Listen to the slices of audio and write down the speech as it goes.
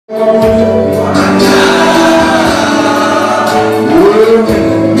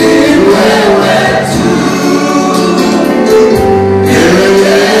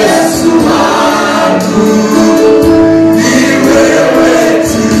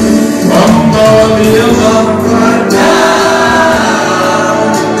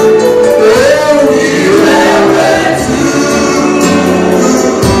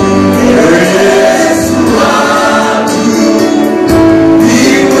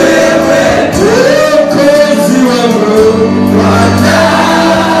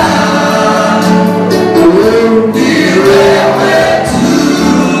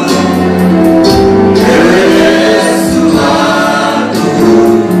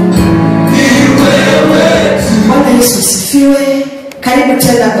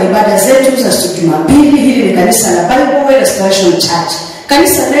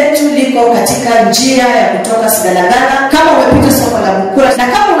Kanisa letu liko katika njia ya kutoka Sigalagala. Kama umepita soko la Bukura na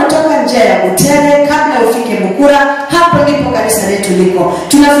kama unatoka njia ya Butere kabla ufike Bukura, hapo ndipo kanisa letu liko.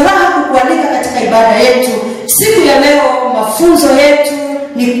 Tunafuraha kukualika katika ibada yetu. Siku ya leo mafunzo yetu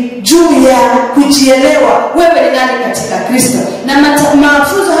ni juu ya kujielewa wewe ni nani katika Kristo. Na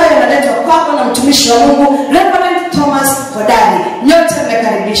mafunzo haya yanaletwa kwako na mtumishi wa Mungu Reverend Thomas Hodari. Nyote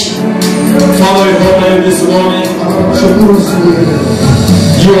mmekaribishwa. Father, we honor you this morning.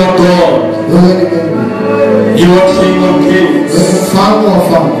 You are God. You are King of Kings.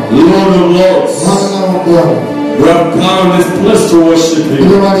 Lord of Lords. We have come in this place to worship you.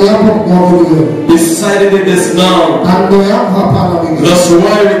 Decided in this now. That's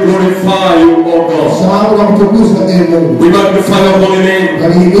why we glorify you, O God. We magnify your holy name.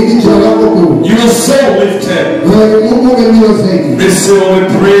 You are so lifted. Receive all the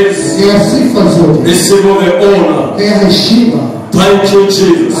praise. Receive all the honor. Thank you,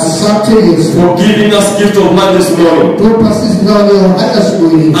 Jesus, for giving us gift of life this morning,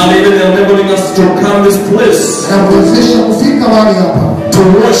 and even enabling us to come this place to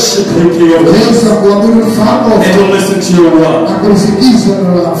worship the King of Kings and to listen to your word.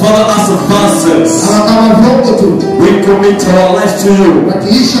 Father, as vessels, we commit our lives to you,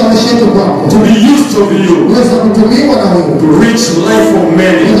 to be used of you, to reach life of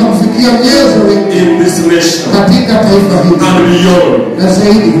many in this nation and beyond.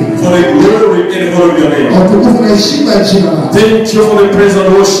 For the glory and honor of your name. Thank you for the praise and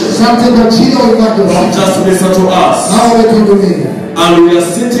worship. Just listen to us. And we are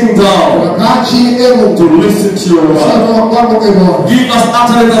sitting down to listen to your word. Give us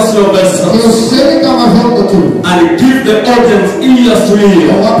utterance as your vessels, and give the audience ears to hear,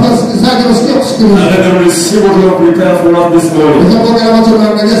 and let them receive what you have prepared for us this morning.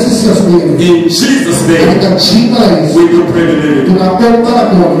 In Jesus' name, we do pray the name.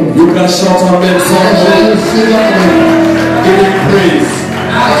 You can shout amen. Give him praise.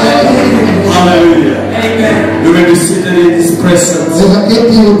 Hallelujah. Amen. You may be seated in his presence.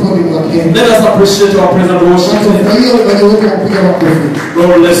 Let us appreciate our present worship. God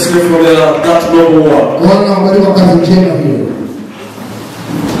bless you for that noble work.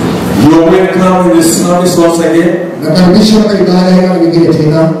 You are welcome in this service once again.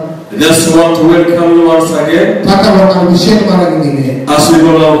 I just want to welcome you once again as we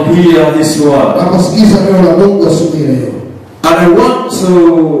will hear his word. And I want to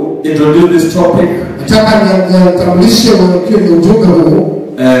introduce this topic,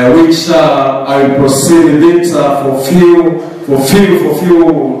 which I will proceed with it for few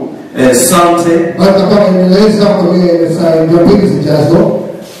Sunday.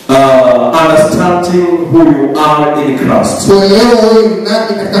 Understanding who you are in Christ.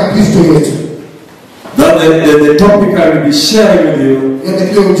 That the topic I will be sharing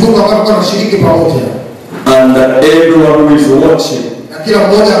with you, and everyone who is watching,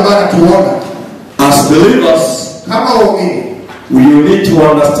 as believers, we need to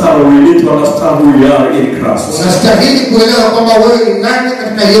understand who we are in Christ.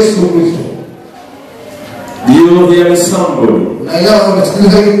 Do you hear me, somebody?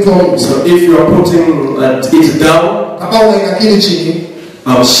 So if you are putting it down,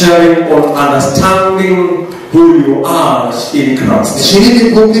 I'm sharing on understanding who you are in Christ.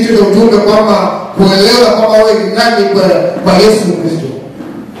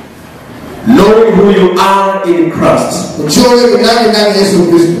 Knowing who you are in Christ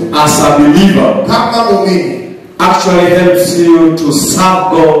as a believer actually helps you to serve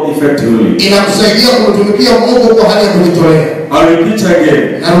God effectively. I repeat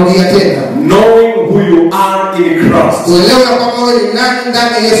again. Knowing who you are in Christ,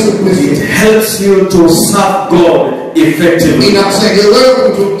 it helps you to serve God effectively.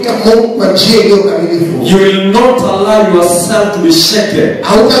 You will not allow yourself to be shaken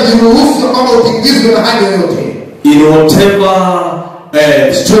in whatever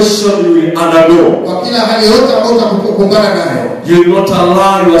situation you will undergo. You will not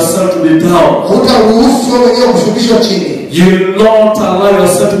allow yourself to be down. You will not allow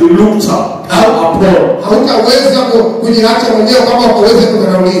yourself to be looked upon.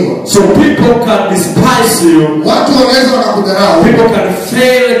 So people can despise you. People can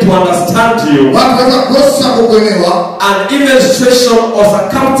fail to understand you. And even situation or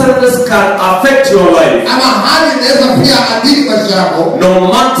circumstances can affect your life. No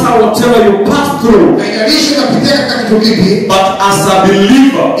matter whatever you pass through. But as a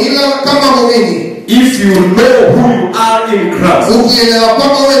believer, if you know who you are in Christ,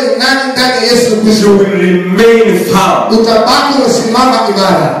 you will remain firm.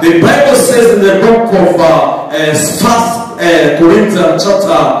 The Bible says in the book of 1 Corinthians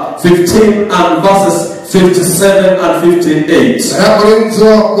chapter 15 and verses 57 and 58. 1 Corinthians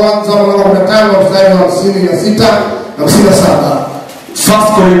chapter 15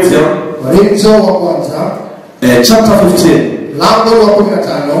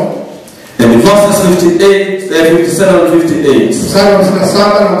 and verses 57 and 58.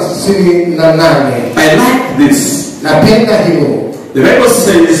 I like this. The Bible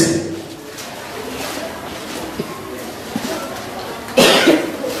says,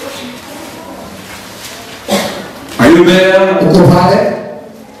 are you there?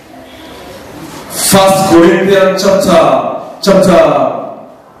 1 Corinthians chapter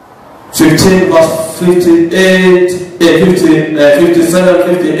 15 verse 58, 57,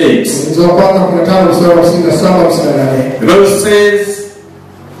 58. The Bible says,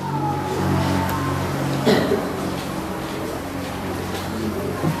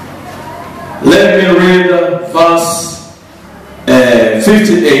 let me read verse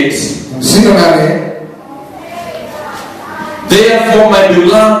 58. Therefore, my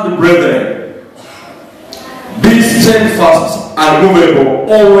beloved brethren, be steadfast and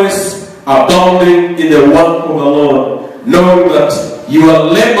immovable, always abounding in the work of the Lord, knowing that your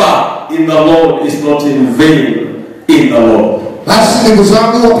labor in the Lord is not in vain in the Lord. Basi ndugu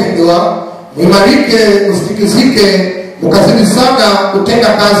zangu wapendwa, mwimarike, msitikizike, mkazidi sana kutenda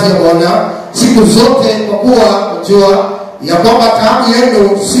kazi ya Bwana siku zote, kwa kuwa najua ya kwamba taabu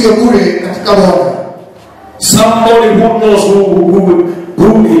yenu sio bure katika Bwana. Somebody who knows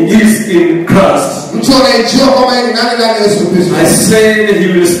who he is in Christ, I said he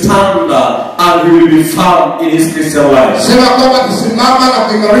will stand and he will be firm in his Christian life.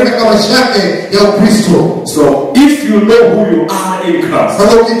 So if you know who you are in Christ,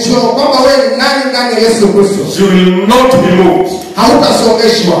 you will not be moved.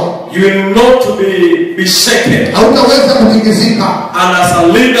 You will not be shaken. And as a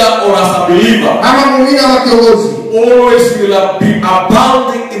leader or as a believer, always will be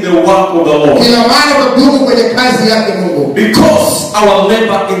abounding in the work of the Lord. Because our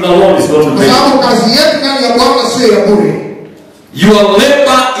labor in the Lord is not in vain. Your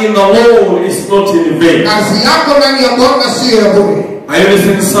labor in the Lord is not in vain. Are you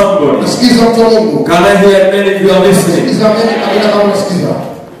listening to somebody? Can I hear many of you are listening?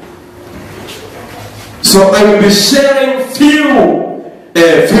 So I will be sharing few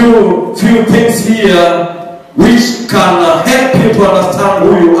things here which can help you to understand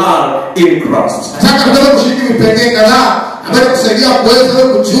who you are in Christ.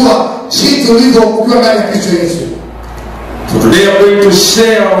 So today I'm going to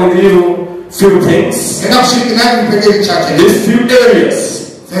share with you few things. These few areas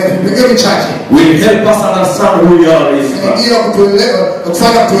will help us understand who we are in Christ.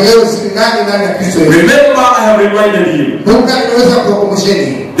 Remember, I have reminded you,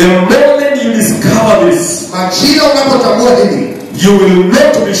 the moment you discover this, you will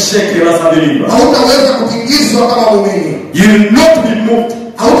not be shaken as a believer. You will not be moved.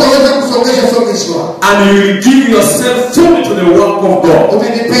 And you will give yourself fully to the work of God.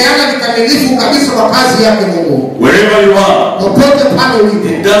 Wherever you are,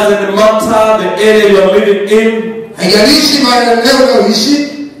 it doesn't matter the area you are living in.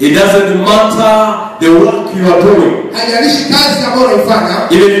 It doesn't matter the work you are doing.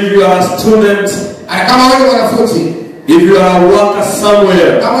 Even if you are a student, if you are a worker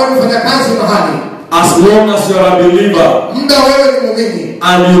somewhere, As long as you are a believer muda wewe ni muumini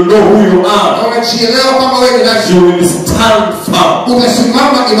and you know who you are, na unajielewa kama wewe ni nani, you will stand firm.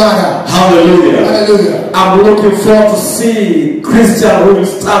 utasimama imara. Hallelujah. Hallelujah. I'm looking forward to see Christian who will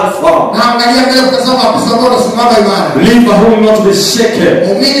stand firm. Na angalia mbele kutazama Wakristo ambao wanasimama imara. Believer who will not be shaken.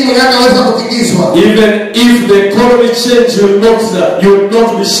 Muumini mwenye anaweza kutingizwa. Even if the economy change, you will not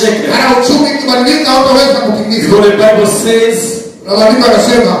be shaken. Hata uchumi ukibadilika hautaweza kutingizwa. Because the Bible says, na maandiko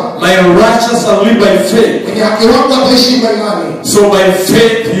yanasema, my righteous shall live by faith. mwenye haki wangu ataishi kwa imani. So by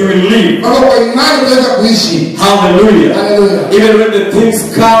faith you will live. Kwa imani unaweza kuishi. Hallelujah. Hallelujah. Even when the things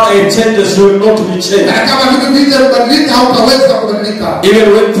come and changes, you will not be changed. Hata kama vitu vinabadilika hautaweza kubadilika. Even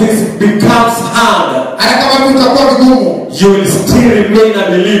when things becomes hard, hata kama vitu vitakuwa vigumu, you will still remain a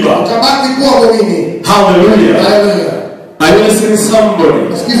believer. utabaki kuwa muumini. Hallelujah. Hallelujah. Are you listening to somebody?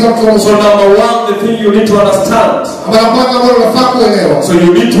 So number one, the thing you need to understand. So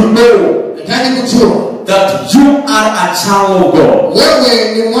you need to know that you are a child of God.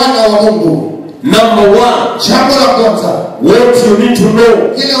 Number one, what you need to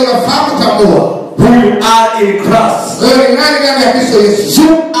know, who you are in Christ. You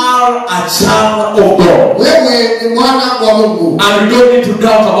are a child of God. And you don't need to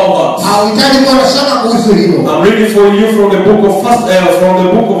doubt about that. I'm reading for you from the book of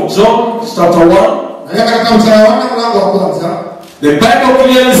John, chapter 1. The Bible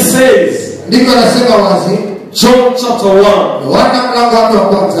clearly says, John chapter 1,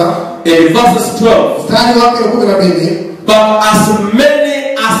 in verses 12, but as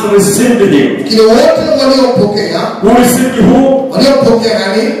many as received him, who received who?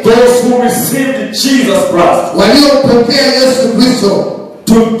 Those who received Jesus Christ.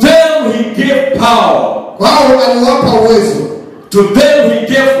 To them he gave power. To them he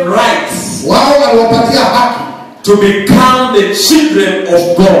gave rights to become the children of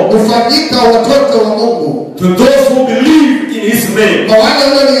God. To those who believe in his name. Verse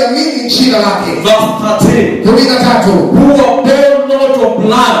 13. Who are born not of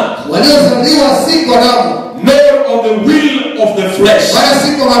blood, nor of the will of the flesh,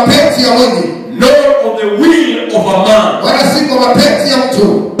 nor of the will of a man,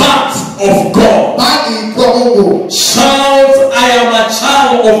 but of God. Shout, I am a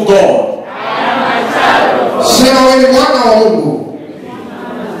child of God.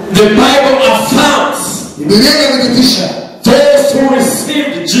 The Bible affirms those who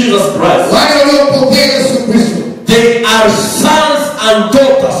received Jesus Christ, they are sons and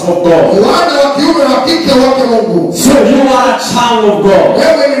daughters of God. So you are a child of God.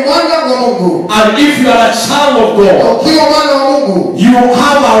 And if you are a child of God, you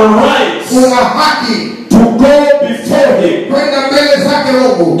have a right to go before him.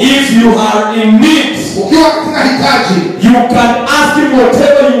 If you are in need, you can ask him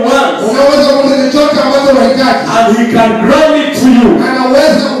whatever you want, and he can grant it to you.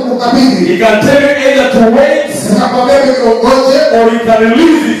 He can tell you either to wait, or he can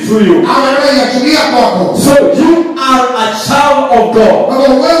release it to you. So you are a child of God. And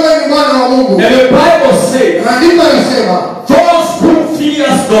the Bible says, those who fear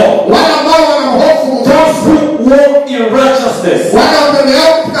God, those who walk in righteousness.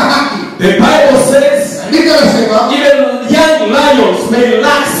 The Bible says, even young lions may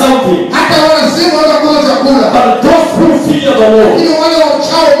lack something, but those who fear the Lord,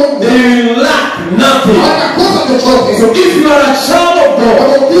 they will lack nothing. So if you are a child of God,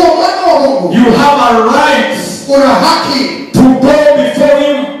 you have a right to go before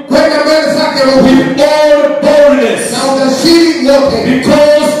him with all boldness,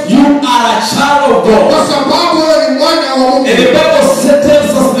 because you are a child of God. And the Bible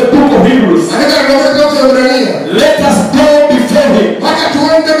tells us in the book of Hebrews, let us go before him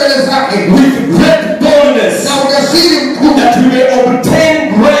with great boldness, that we may obtain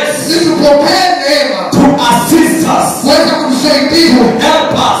grace to assist us, to help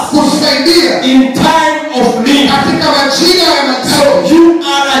us in time of need. So you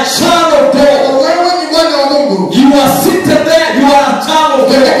are a child of God. You are seated there, you are a child of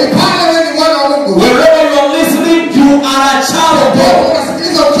God. Wherever you are listening, you are a child of God.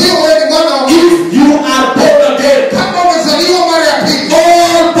 If you are born again,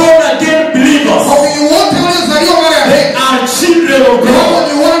 all born again believers,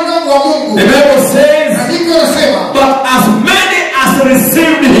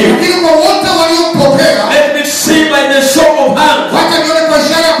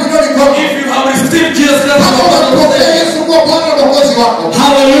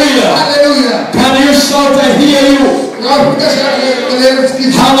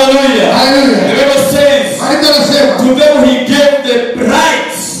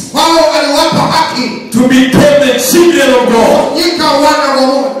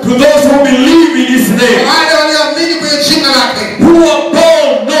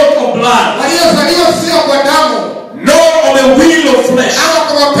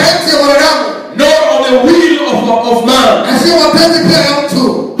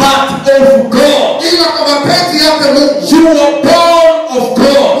 of God. ila kwa mapenzi yake Mungu. You were born of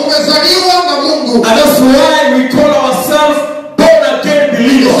God. Umezaliwa na Mungu. And that's why we call ourselves born again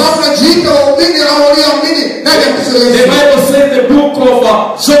believers. The Bible says in the book of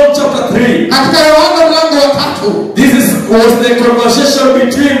John chapter 3. This was the conversation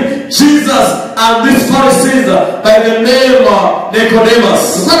between Jesus and these Pharisees by the name Nicodemus,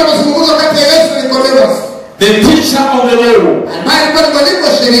 the teacher of the law.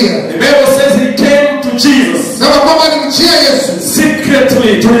 The Bible says he came to Jesus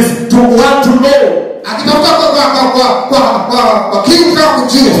secretly to want to know,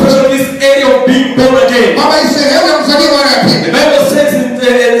 especially this area of being born again. The Bible says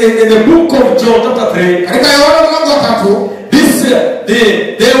in the book of John chapter 3,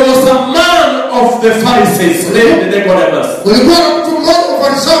 there was a man of the Pharisees named Nicodemus,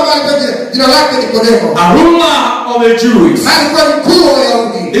 a ruler of the Jews.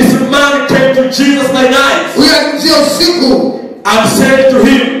 This man came to Jesus by night and said to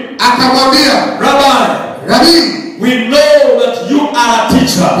him, Rabbi, we know that you are a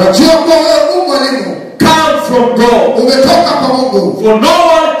teacher, come from God, for no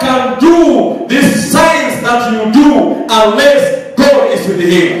one can do these signs that you do unless God is with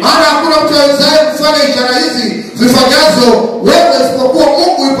him.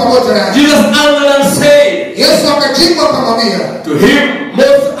 Jesus answered and said to him,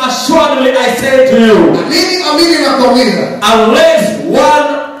 most assuredly I say to you, unless one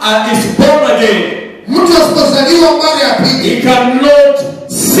is born again, he cannot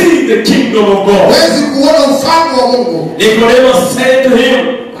see the kingdom of God. Nicodemus said to him,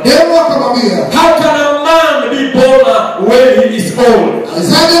 how can a man be born when he is old?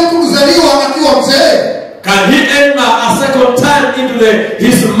 Can he enter a second time into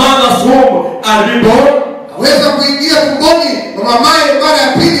his mother's womb and be born?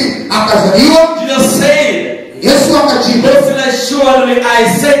 Jesus said, most assuredly I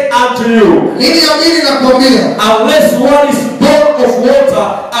say unto you, unless one is born of water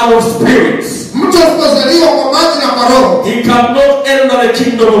and of spirits, he cannot enter the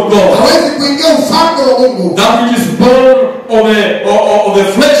kingdom of God. That which is born of the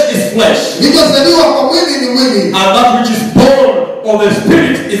flesh is flesh, and that which is born of the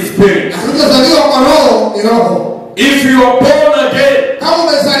spirit is spirit. If you are born again,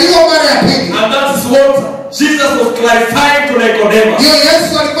 and that is what Jesus was clarifying to Nicodemus.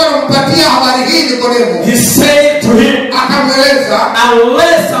 He said to him,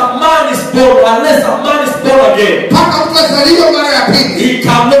 unless a man is born again, he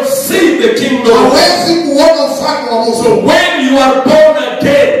cannot see the kingdom of God. So when you are born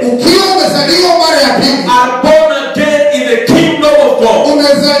again, are born again in the kingdom of God.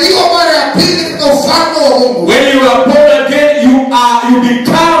 When you are born again, you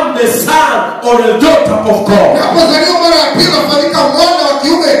become the son or the daughter of God.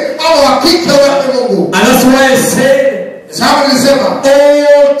 And that's why I said,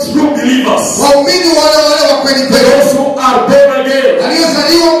 all true believers, those who are born again,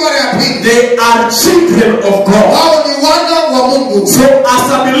 they are children of God. So as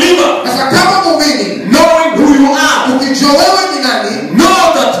a believer, knowing who you are, know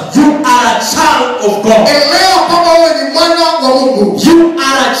that you are a child of God. You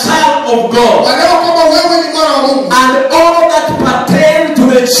are a child of God. And all that pertain to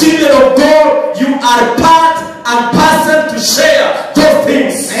the children of God, you are part and parcel to share those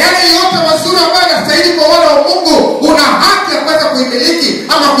things.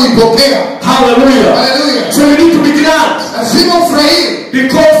 Hallelujah. So you need to be glad,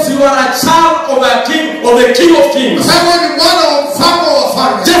 because you are a child of a king, of the King of Kings.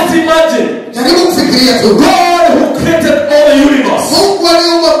 Just imagine, God who created all the universe,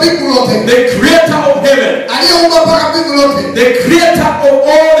 the creator of heaven, the creator of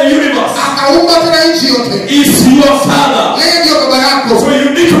all the universe, is your father. So you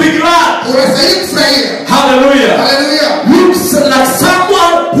need to be glad. Hallelujah. Looks like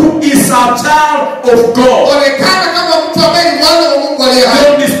someone who is a child of God.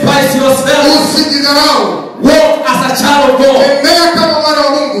 Don't despise yourself. Walk as a child of God.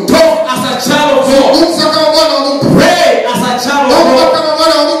 Talk as a child of God. Pray as a child of God.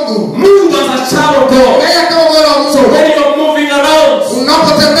 Move as a child of God. So when you're moving around,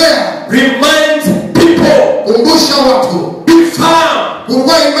 remind people, be firm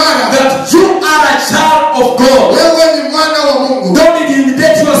that you are a child of God. Don't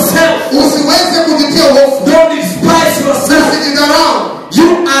intimidate yourself. Don't despise yourself. You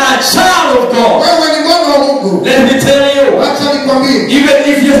are a child of God. Let me tell you, even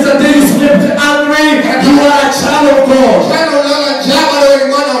if yesterday you slept angry, you are a child of God.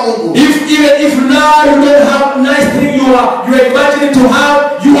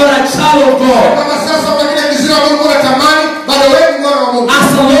 God. Kama sasa unakile kizira Mungu unatamani, bado wewe ni mwana wa Mungu. As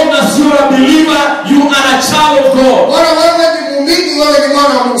long as you are a believer, you are a child of God. Bwana wewe ni muumini, wewe ni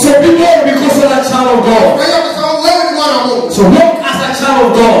mwana wa Mungu. So be born because you are a child of God. Kwa hiyo kwa sababu wewe ni mwana wa Mungu. So walk as a child of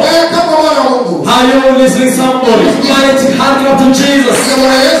God. Wewe kama mwana wa Mungu. Are you listening somebody? Mighty hand up to Jesus.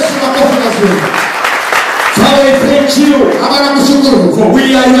 Bwana Yesu makofi mazuri. Father, we thank you. Ama nakushukuru. For we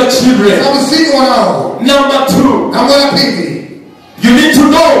are your children. Sababu sisi wanao. Number 2. Namba ya pili. You need to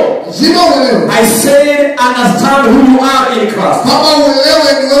know. Zima uelewe. I said understand who you are in Christ. Kama uelewe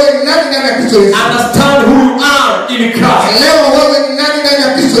ni wewe ni nani ndani ya Kristo Yesu. Understand who you are in Christ. Elewa wewe ni nani ndani ya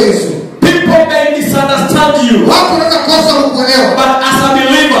Kristo Yesu. People may misunderstand you. Watu wanaweza kosa kukuelewa. But as a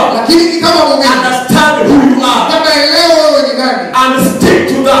believer, Lakini kama muumini, understand who you are. kama elewa wewe ni nani. And stick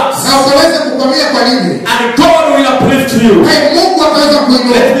to that. Na utaweza kukwambia kwa nini. And God will uplift you. Hai Mungu ataweza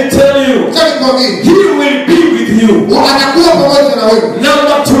kuinua. Let me tell you. Acha nikwambie. He will be with you. Atakuwa pamoja na wewe.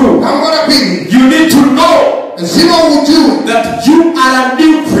 Number 2. Namba ya pili. You need to know Lazima ujue that you are a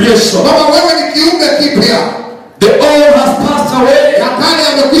new creation. kwamba wewe ni kiumbe kipya. The old has passed away. Ya kale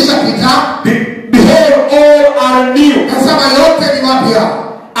yamekwisha pita. Behold, all are new. Nasema yote ni mapya.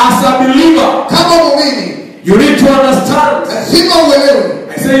 As a believer, Kama muumini, you need to understand. lazima uelewe.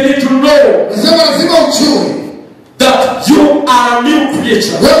 I say you need to know Nasema lazima ujue that you are a new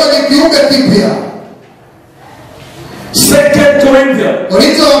creature. wewe ni kiumbe kipya. 2 Corinthians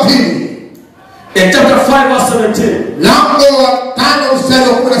Korintho wa pili, in chapter 5 verse 17. lango wa 5 mstari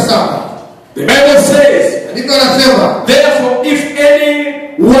wa 17. The Bible says, Andiko nasema, therefore if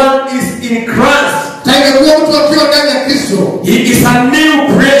anyone is in Christ, taimekuwa mtu akiwa ndani ya Kristo, he is a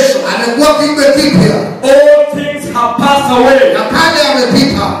new creation. amekuwa kiumbe kipya. All things have passed away. Na kale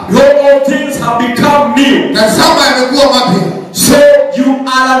yamepita. Behold, all things have become new. Na sasa yamekuwa mapya. So you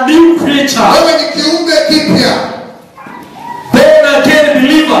are a new creature. Wewe ni kiumbe kipya. Born again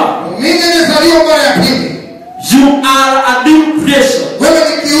believer. Mimi nimezaliwa mara ya pili. You are a new creation. Wewe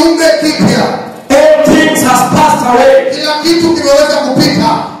ni kiumbe kipya. All things has passed away. Kila kitu kimeweza kupita.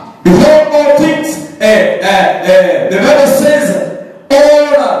 Behold, all things. The Bible says,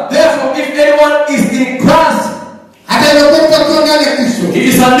 therefore, if anyone is in Christ, Hata imekuwa mtu akiwa ndani ya Kristo, he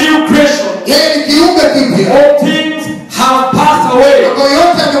is a new creation. yeye ni kiumbe kipya. All things have passed away. Mambo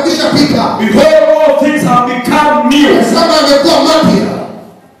yote yamekwisha pita. Behold, all things have become new. Na sasa yamekuwa mapya.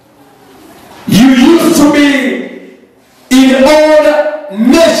 You used to be in old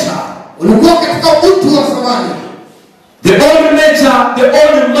nature. Ulikuwa katika utu wa zamani. The old nature, the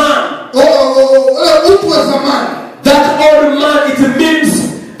old man. Ule utu wa zamani. That old man, it means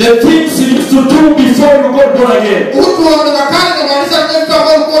the things you used to do before you got born again. Utu wa zamani unamaanisha vitu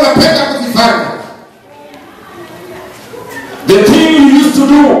ambavyo ulikuwa unapenda kuvifanya. The thing you used to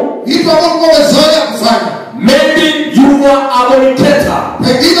do. Vitu ambavyo ulikuwa umezoea kufanya. Maybe you were a fornicator.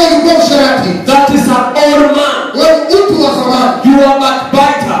 Pengine ulikuwa msharati. That is an old man. Wewe utu wa zamani. You are a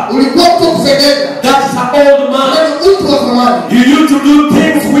backbiter. Ulikuwa mtu kusengenya. That is an old man. Wewe utu wa zamani. You used to do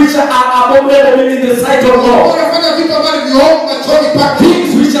things which are abominable in the sight of God. Unafanya vitu ambavyo viovu machoni pake. Things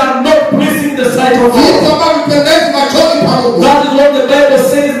which are not pleasing in the sight of Vitu God. ambavyo vipendezi machoni pa Mungu. That is what the Bible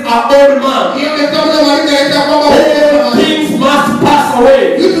says, an old man. Hiyo ni kama Maria anaita kwamba All things must pass away.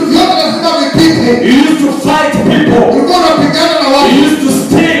 vitu vyote lazima vipite. You used to fight people. Ulikuwa unapigana na You watu. used to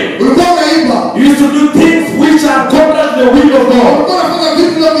steal. Ulikuwa unaiba. You used to do things which are contrary to the will of God. Ulikuwa unafanya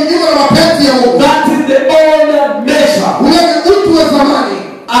vitu vya kinyume na mapenzi ya Mungu. That is the old nature. Ule ni utu wa zamani.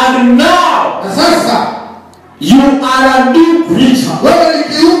 And now, Na sasa you are a new creature. wewe ni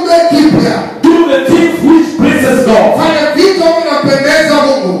kiumbe kipya. Do the things which pleases God. Fanya vitu ambavyo vinampendeza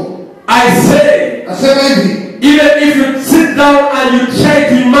Mungu. I say, Nasema hivi, even if you sit down and you try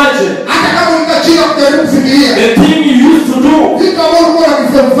to imagine hata kama unakaa chini na kujaribu kufikiria the thing you used to do, vitu ambavyo ulikuwa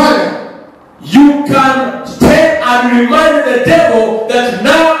unavifanya, you can stay and remind the devil that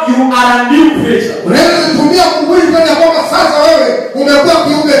now you are a new creature. unaweza kutumia kumbuli kwenda kwamba sasa wewe umekuwa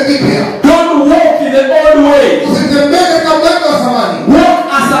kiumbe kipya. Don't walk in the old way. Usitembee kama mwendo wa zamani. Walk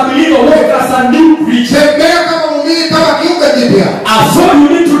as a believer, walk as a new creature. Tembea kama muumini, kama kiumbe kipya. And so you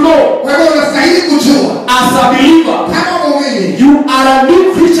need to know, Kwa hivyo unastahili kujua as a believer, kama muumini you are a new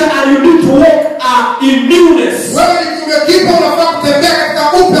creature and you need to walk in newness. wewe ni kiumbe kipya, unafaa kutembea katika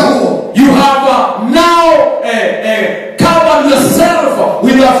upya huo. You have now covered yourself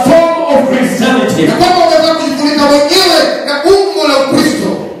with a form of Christianity. Na kwamba unaweza kujifunika mwenyewe na umbo la Ukristo.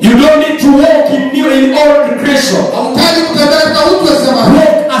 You don't need to walk in old creation. Hautaki kutembea katika utu wa zamani.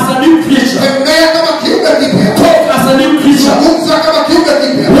 Walk as a new creature. Tembea kama kiumbe kipya. Talk as a new creature. Zungumza kama kiumbe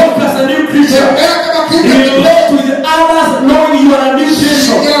kipya. Walk as a new creature. Tembea kama kiumbe kipya. Relate with others knowing you are a new creation.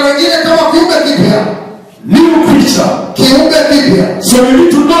 Shirikiana wengine kama kiumbe kipya.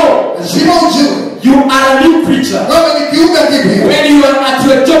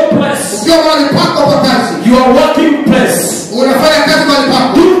 your working place, unafanya kazi mahali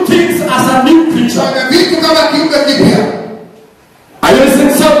pako, do things as a new creature. fanya vitu kama kiumbe kipya. Are you listening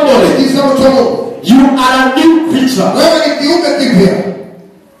to somebody? You are a new creature. Wewe ni kiumbe kipya.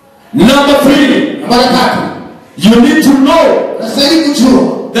 Number 3, Namba 3, you need to know unastahili kujua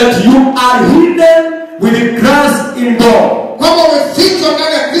that you are hidden with Christ in God. kwamba umefichwa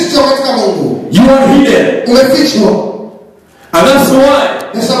ndani ya Kristo katika Mungu. You are hidden. Umefichwa. And that's why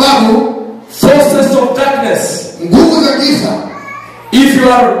Kwa sababu forces of darkness, nguvu za giza, if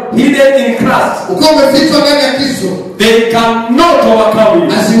you are hidden in Christ, ukiwa umefichwa ndani ya Kristo, they cannot overcome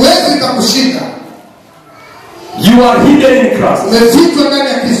you. haziwezi kukushinda. You are hidden in Christ. Umefichwa ndani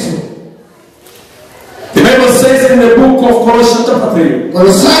ya Kristo. The Bible says in the book of Colossians chapter 3,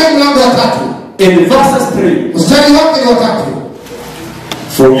 Kolosai mlango wa 3, in verses 3, mstari wake ni wa 3.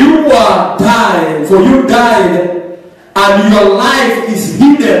 for you died, and your life is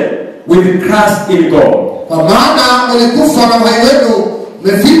hidden with Christ in God. Kwa maana mlikufa na uhai wenu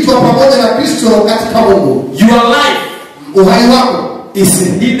umefichwa pamoja na Kristo katika Mungu. Your life, Uhai wako is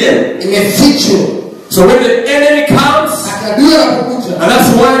hidden. imefichwa. So when the enemy comes, Akadui anapokuja, and that's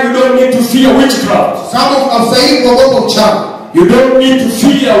why you don't need to fear witchcraft. sababu haustahili kuogopa uchawi. You don't need to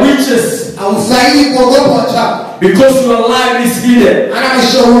fear witches, Haustahili kuogopa wachawi. because your life is hidden. Ana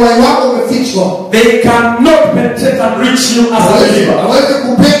maisha uhai wako umefichwa. They cannot penetrate and reach you as a believer Hawezi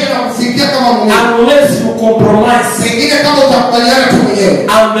kupenya na kufikia kama Mungu. unless you compromise Pengine kama utakubaliana tu mwenyewe.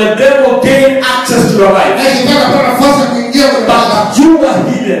 and the devil gain access to your life. Na shetani anapata nafasi ya kuingia kwenye maisha yako. But you are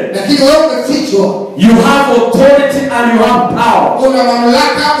hidden. Lakini wewe umefichwa. You have authority and you have power Una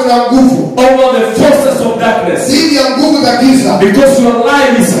mamlaka, una nguvu over the forces of darkness, dhidi ya nguvu za giza. because your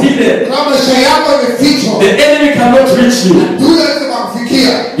life is hidden. Kama maisha yako imefichwa, The enemy cannot reach you. yule anaweza kukufikia.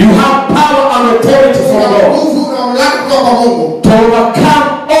 You have power and authority from Una God nguvu na mamlaka kutoka kwa Mungu. to overcome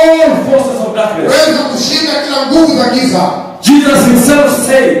all forces of darkness. Weza kushinda kila nguvu za giza. Jesus himself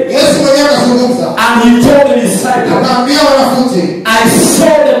said, Yesu mwenyewe akazungumza. and he told the disciples, Akaambia wanafunzi, I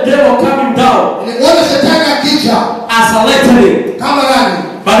saw the devil coming down nilimwona shetani akija as a lightning, kama nani?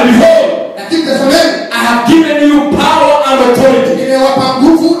 but behold, Lakini tazameni, I have given you power and authority. nimewapa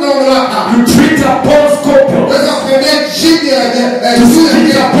nguvu na mamlaka. You treat upon scorpions, Weza kutembea chini ya you juu ya treat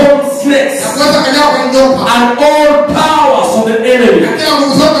giza. upon snakes, Na kuweza kanyaga kwenye nyoka. and all powers of the enemy. Na kila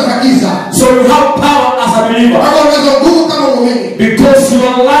nguvu zote za giza. So you have power as a believer, Kama unaweza nguvu kama muumini. because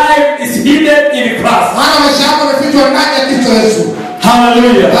your life is hidden in Christ. Maana maisha yako yamefichwa ndani ya Kristo Yesu.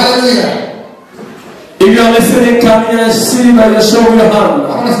 Hallelujah. Haleluya. If you are listening, can you see by the show of your hand,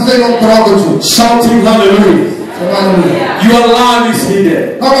 Kama sasa hivi mkono wako juu. shouting hallelujah? Haleluya. Your life is hidden.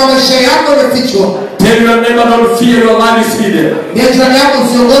 Kama maisha yako yamefichwa. Tell your neighbor, don't fear, your life is hidden. Ni jirani yako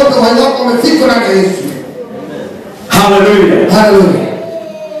usiogope, uhai wako umefichwa ndani ya Yesu. Hallelujah. Haleluya.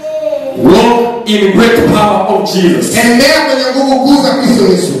 Walk in great power of Jesus. Tembea kwenye nguvu kuu za Kristo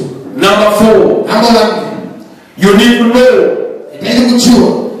Yesu. Number 4, Jambo la 4. you need to know Ili kujua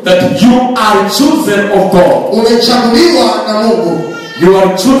that you are chosen of God. umechaguliwa na Mungu. You are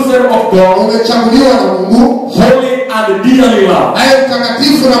chosen of God, Umechaguliwa na Mungu. holy and dearly loved. Naye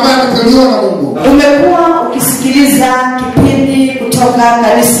mtakatifu na ambaye ameteuliwa na Mungu. Umekuwa ukisikiliza kipindi kutoka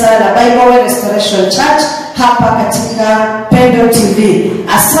kanisa la Bible Restoration Church hapa katika PENDO TV.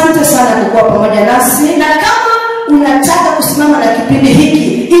 Asante sana kwa kuwa pamoja nasi, na kama unataka kusimama na kipindi hiki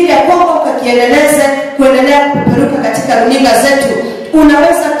ili ya kwamba ukakiendeleze kuendelea kupeperuka katika runinga zetu,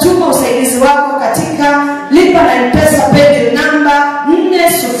 unaweza tuma usaidizi wako katika lipa na M-Pesa paybill namba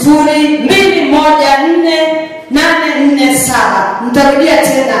 40214847. Nitarudia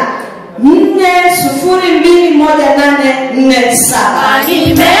tena 40214847.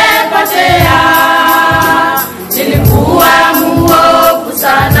 Nimepotea, nilikuwa